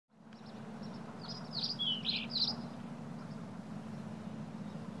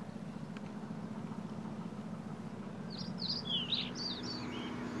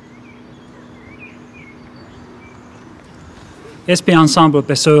Esbjerg-ensemble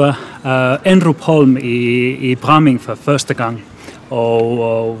besøger Endrupholm i Bramming for første gang,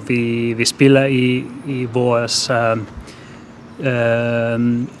 og vi spiller i vores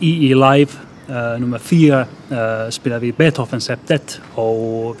i live nummer 4 spiller vi Beethoven septet,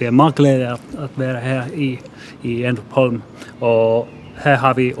 og vi er meget glade at være her i Endrupholm. Og her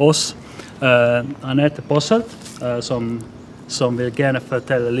har vi også Annette Bossert, som vil gerne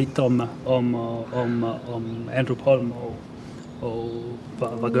fortælle lidt om Endrupholm og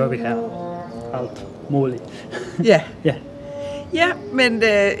hvad gør vi her? Alt muligt. Ja. Ja. Ja, men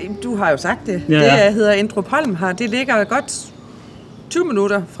du har jo sagt det. Ja. Det hedder Endrupholm her. Det ligger godt 20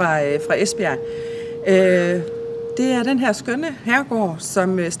 minutter fra Esbjerg. Det er den her skønne herregård,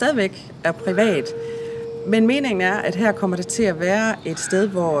 som stadigvæk er privat. Men meningen er, at her kommer det til at være et sted,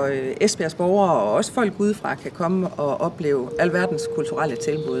 hvor Esbjergs borgere og også folk udefra kan komme og opleve alverdens kulturelle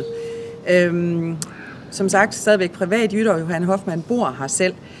tilbud. Som sagt, stadigvæk privat. Jytte og Johan Hoffmann bor her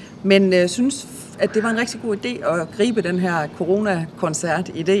selv, men synes, at det var en rigtig god idé at gribe den her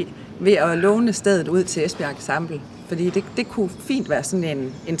corona-koncert-idé ved at låne stedet ud til Esbjerg Ensemble. Fordi det kunne fint være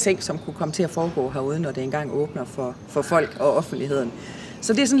sådan en ting, som kunne komme til at foregå herude, når det engang åbner for folk og offentligheden.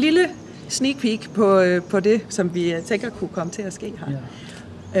 Så det er sådan en lille sneak peek på det, som vi tænker kunne komme til at ske her.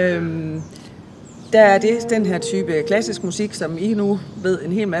 Ja. Der er det den her type klassisk musik, som I nu ved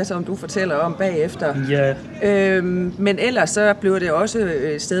en hel masse om, du fortæller om bagefter. Yeah. Men ellers så bliver det også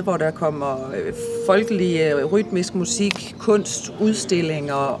et sted, hvor der kommer folkelig rytmisk musik, kunst,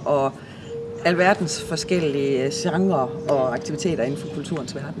 udstillinger og alverdens forskellige genrer og aktiviteter inden for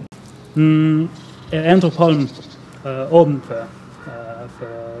kulturens verden. Er Endrupholm åben for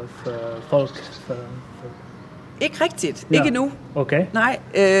folk? Ikke rigtigt. Ja. Ikke endnu. Okay. Nej,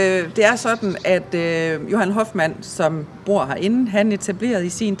 det er sådan, at Johan Hoffmann, som bor herinde, han etablerede i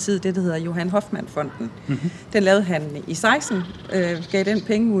sin tid det, der hedder Johan Hoffmann-fonden. Mm-hmm. Den lavede han i 16, gav den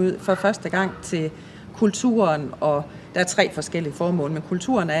penge ud for første gang til kulturen, og der er 3 forskellige formål, men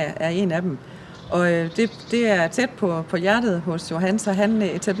kulturen er en af dem. Og det er tæt på hjertet hos Johan, så han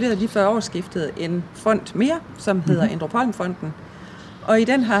etablerede lige før årsskiftet en fond mere, som hedder Endrupholm-fonden. Og i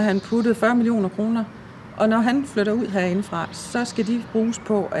den har han puttet 40 millioner kroner. Og når han flytter ud herindefra, så skal de bruges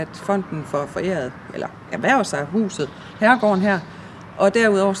på, at fonden får foræret, eller erhverver sig huset, herregården her. Og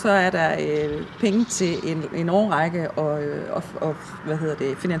derudover så er der penge til en årrække og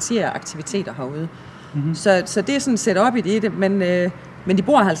finansiere aktiviteter herude. Mm-hmm. Så det er sådan set op i det, men de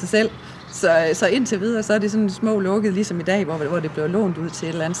bor her altså selv. Så indtil videre, så er det sådan små lukket, ligesom i dag, hvor det bliver lånt ud til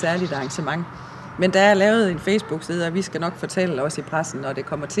et eller andet særligt arrangement. Men der er lavet en Facebook-side, og vi skal nok fortælle også i pressen, når det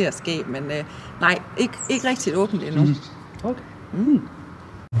kommer til at ske. Men nej, ikke rigtig åbent endnu. Mm. Okay. Mm.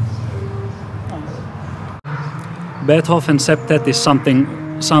 Beethoven septet is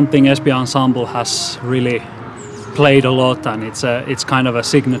something Esbjerg Ensemble has really played a lot, and it's kind of a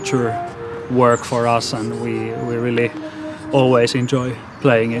signature work for us, and we really always enjoy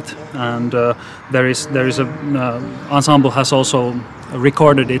playing it. And there is a ensemble has also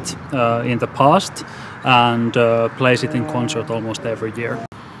recorded it in the past and plays it in concert almost every year.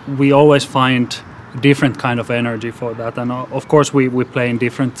 We always find different kind of energy for that, and of course we play in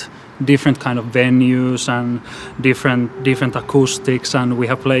different kind of venues and different acoustics, and we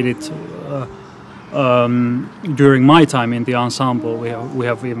have played it during my time in the ensemble. We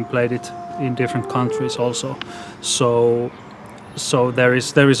have even played it in different countries also. So there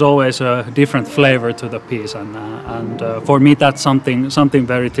is always a different flavor to the piece, and for me that's something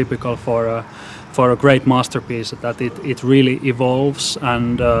very typical for a great masterpiece, that it really evolves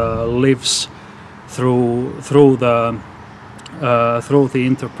and lives through the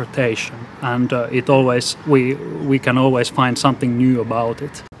interpretation, and it always we can always find something new about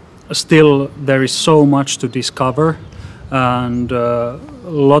it. Still, there is so much to discover, and a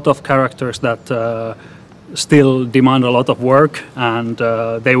lot of characters that still demand a lot of work, and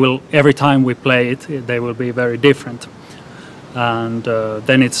they will, every time we play it, they will be very different, and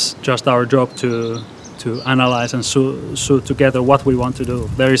then it's just our job to analyze and suit together what we want to do.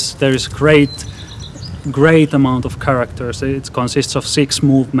 There is great amount of characters. It consists of 6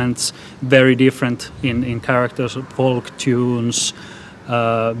 movements, very different in characters, folk tunes,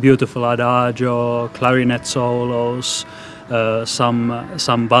 beautiful adagio, clarinet solos,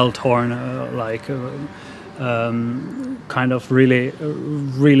 some Waldhorn kind of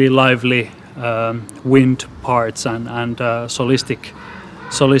really lively wind parts and solistic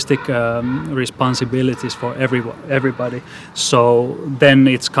responsibilities for everybody. So then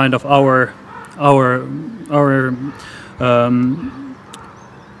it's kind of our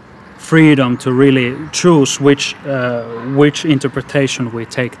freedom to really choose which interpretation we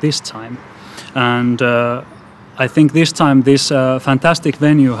take this time, and I think this time this fantastic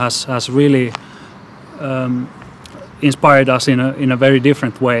venue has really inspired us in a very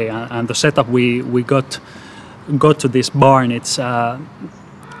different way, and the setup we got to this barn, it's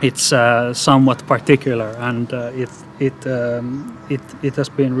somewhat particular, and it has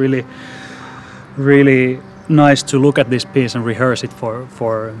been really nice to look at this piece and rehearse it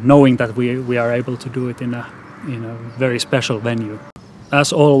for knowing that we are able to do it in a very special venue.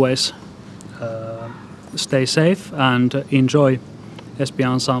 As always, stay safe and enjoy SB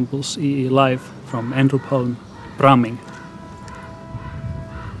Ensemble's EE Live from Endrupholm, Bramming.